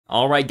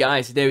Alright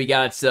guys, today we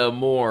got some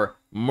more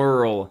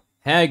Merle,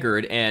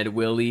 Haggard, and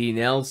Willie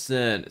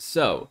Nelson.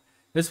 So,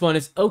 this one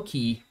is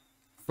Okie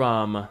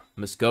from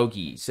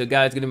Muskogee. So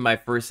guys, it's gonna be my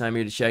first time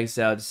here to check this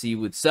out to see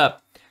what's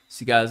up.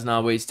 So you guys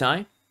not waste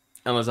time,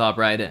 and let's hop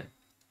right in.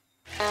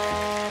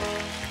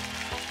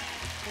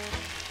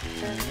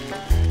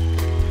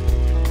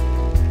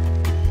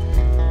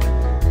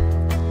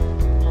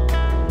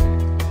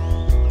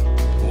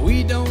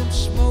 We don't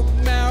smoke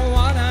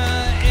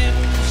marijuana in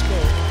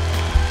Muskogee.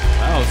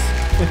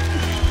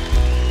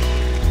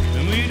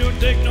 And we don't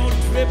take no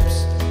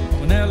trips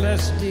on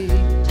LSD.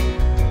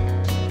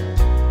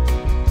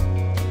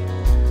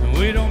 And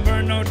we don't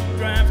burn no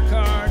draft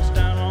cards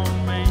down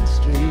on Main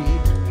Street.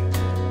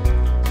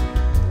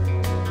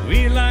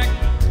 We like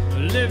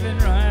living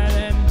right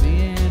and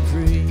being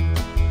free.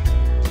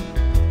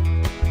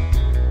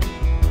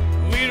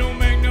 We don't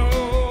make no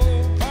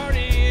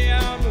party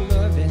out of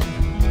loving.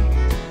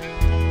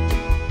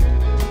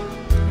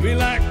 We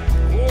like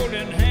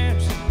holding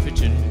hands,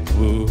 pitching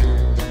woo,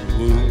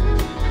 woo.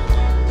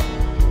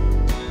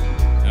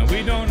 And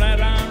we don't let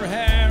our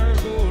hair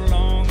go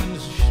long and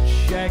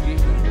shaggy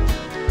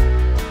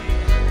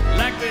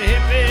like the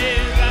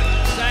hippies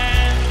at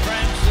San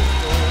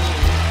Francisco.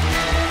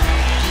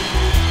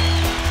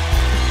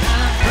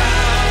 I'm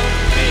proud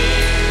to be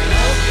an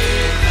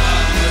Okie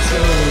from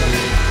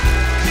Muskogee.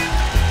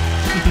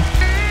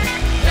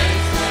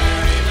 Place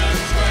where even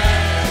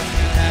squares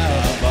can have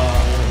a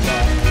ball.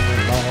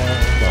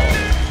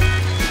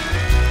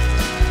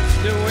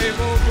 Still wave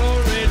old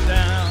glory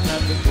down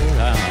at the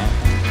courthouse.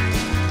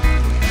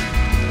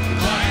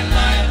 White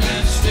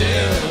lightning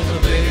still the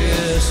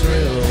biggest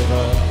thrill of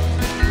all.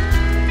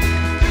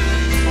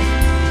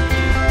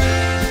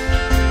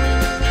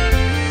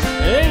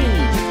 Hey!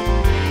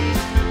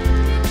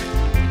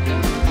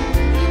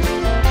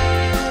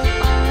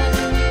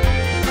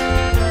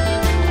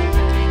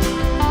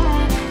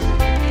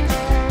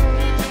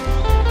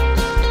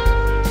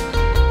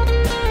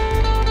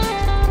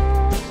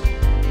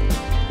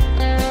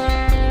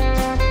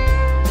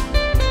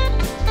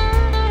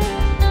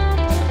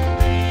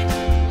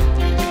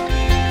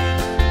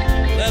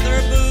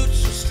 Leather boots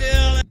are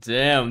still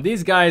Damn,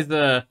 these guys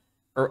are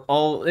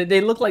all,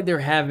 they look like they're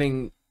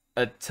having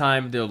a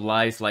time of their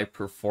lives, like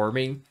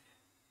performing.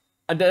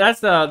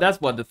 That's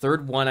what, the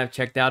third one I've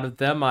checked out of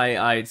them.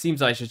 It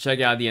seems I should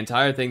check out the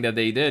entire thing that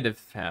they did.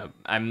 If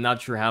I'm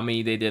not sure how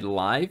many they did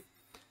live,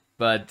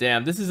 but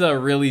damn, this is a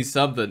really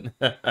something.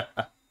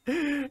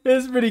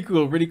 It's pretty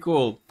cool, pretty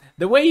cool.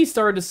 The way he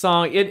started the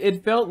song,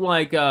 it felt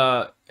like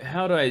how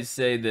do I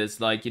say this?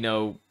 Like, you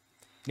know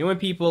when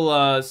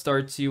people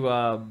start to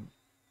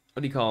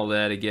what do you call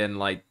that again?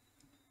 Like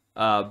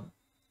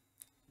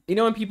you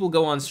know when people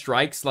go on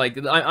strikes, like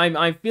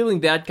I'm feeling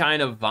that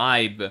kind of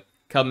vibe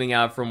coming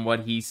out from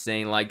what he's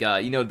saying. Like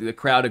you know, the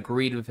crowd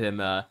agreed with him.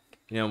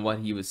 You know what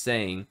he was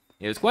saying.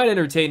 It was quite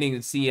entertaining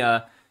to see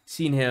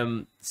seeing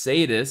him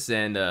say this,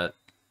 and the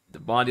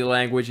body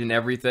language and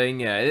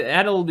everything. It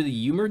had a little bit of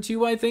humor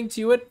too, I think,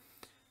 to it.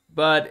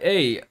 But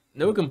hey,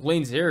 no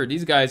complaints here.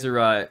 These guys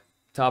are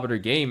top of their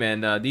game,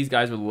 and these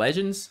guys are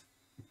legends.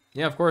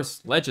 Yeah, of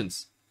course,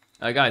 legends.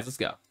 Guys, let's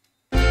go.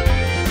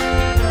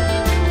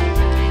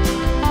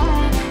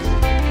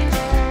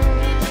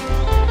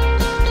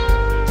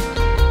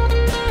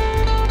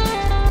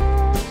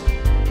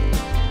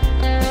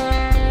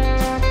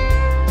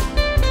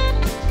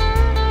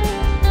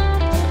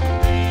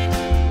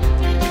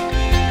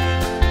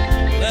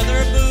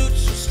 leather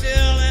boots are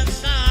still in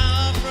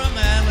style from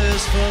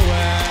endless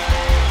footwear.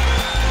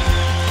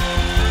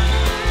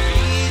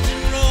 Beads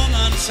and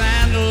Roman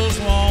sandals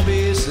won't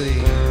be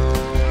seen.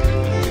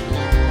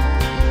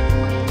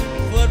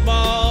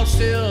 Football's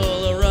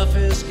still the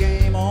roughest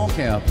game on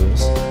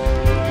campus.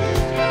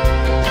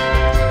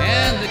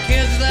 And the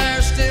kids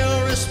there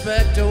still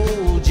respect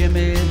old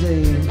Jimmy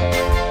Dean.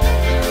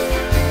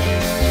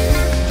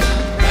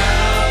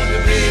 Proud to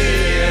be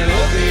an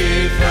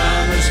Okie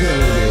from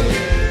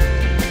Muskogee.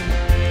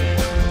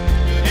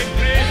 A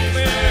place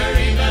where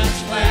even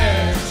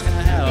squares can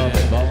have a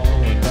ball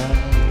and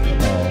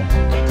ball.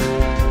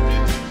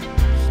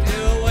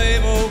 Still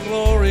wave old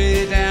glory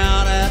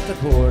down at the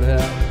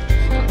courthouse.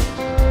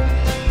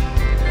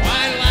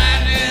 White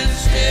lightning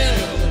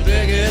still the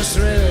biggest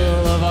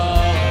thrill of all.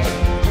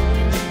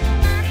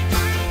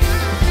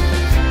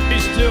 He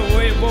still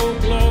wave old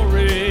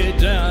glory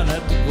down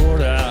at the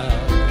courthouse.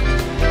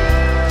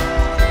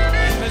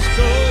 In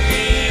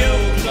Muskogee,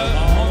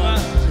 Oklahoma,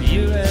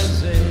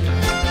 USA.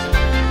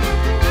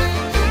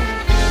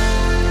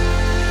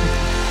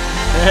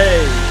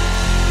 Hey,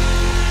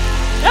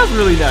 that was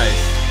really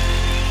nice.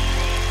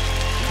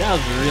 That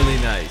was really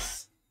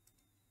nice.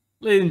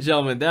 Ladies and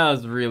gentlemen, that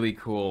was really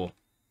cool.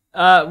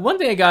 One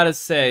thing I gotta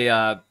say,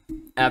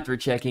 after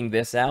checking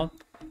this out,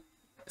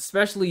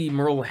 especially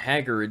Merle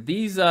Haggard,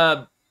 these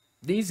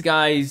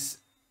guys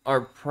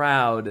are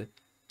proud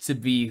to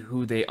be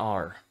who they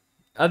are.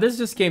 This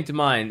just came to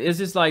mind. It's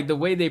just like the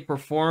way they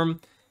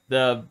perform,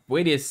 the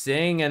way they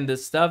sing, and the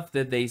stuff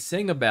that they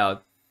sing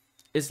about.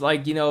 it's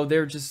like, you know,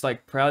 they're just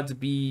like proud to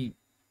be,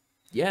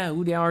 yeah,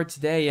 who they are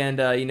today. And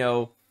you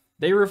know,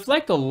 they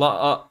reflect a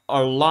lot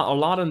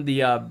on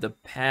the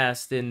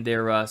past in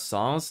their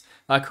songs.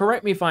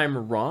 Correct me if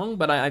I'm wrong,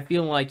 but I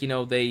feel like, you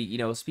know, they, you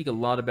know, speak a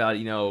lot about,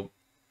 you know,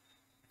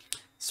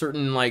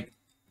 certain like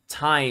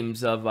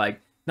times of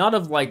like, not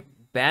of like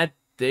bad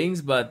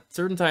things, but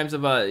certain times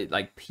of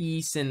like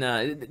peace.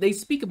 And they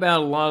speak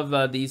about a lot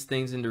of these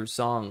things in their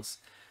songs.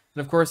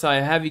 And of course,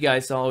 I have you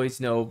guys always,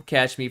 you know,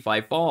 catch me if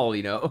I fall,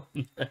 you know.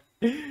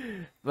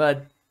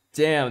 But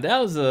damn, that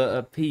was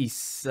a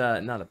piece,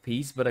 not a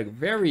piece, but a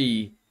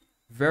very,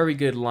 very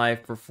good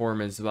live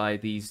performance by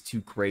these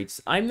two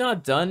greats. I'm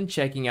not done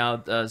checking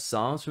out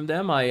songs from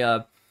them.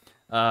 I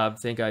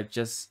think I'm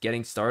just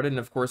getting started, and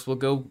of course, we'll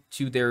go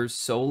to their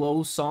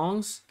solo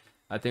songs.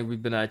 I think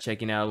we've been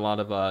checking out a lot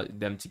of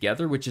them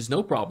together, which is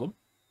no problem.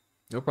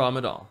 No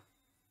problem at all.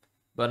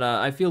 But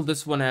I feel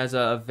this one has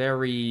a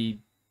very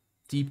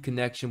deep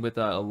connection with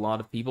a lot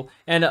of people.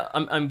 And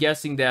I'm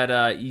guessing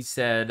that he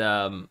said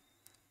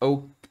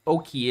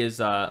Okie is,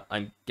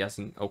 I'm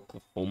guessing,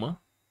 Oklahoma.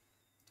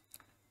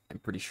 I'm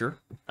pretty sure.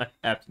 I'm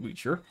absolutely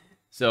sure.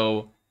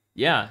 So,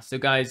 yeah. So,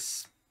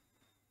 guys,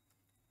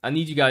 I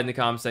need you guys in the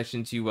comment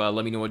section to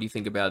let me know what you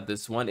think about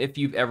this one, if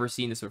you've ever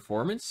seen this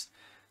performance.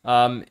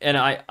 And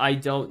I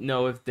don't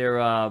know if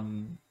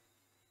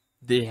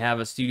they have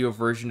a studio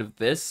version of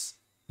this.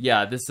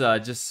 Yeah, this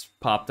just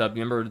popped up.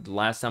 Remember the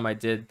last time I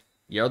did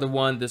the other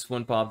one? This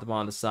one popped up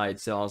on the side,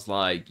 so I was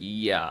like,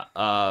 yeah,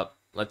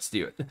 let's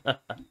do it.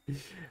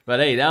 But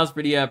hey, that was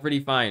pretty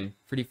fine,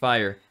 pretty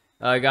fire.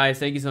 Guys,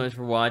 thank you so much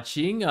for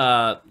watching.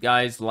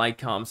 Guys, like,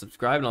 comment,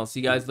 subscribe, and I'll see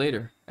you guys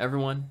later.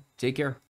 Everyone, take care.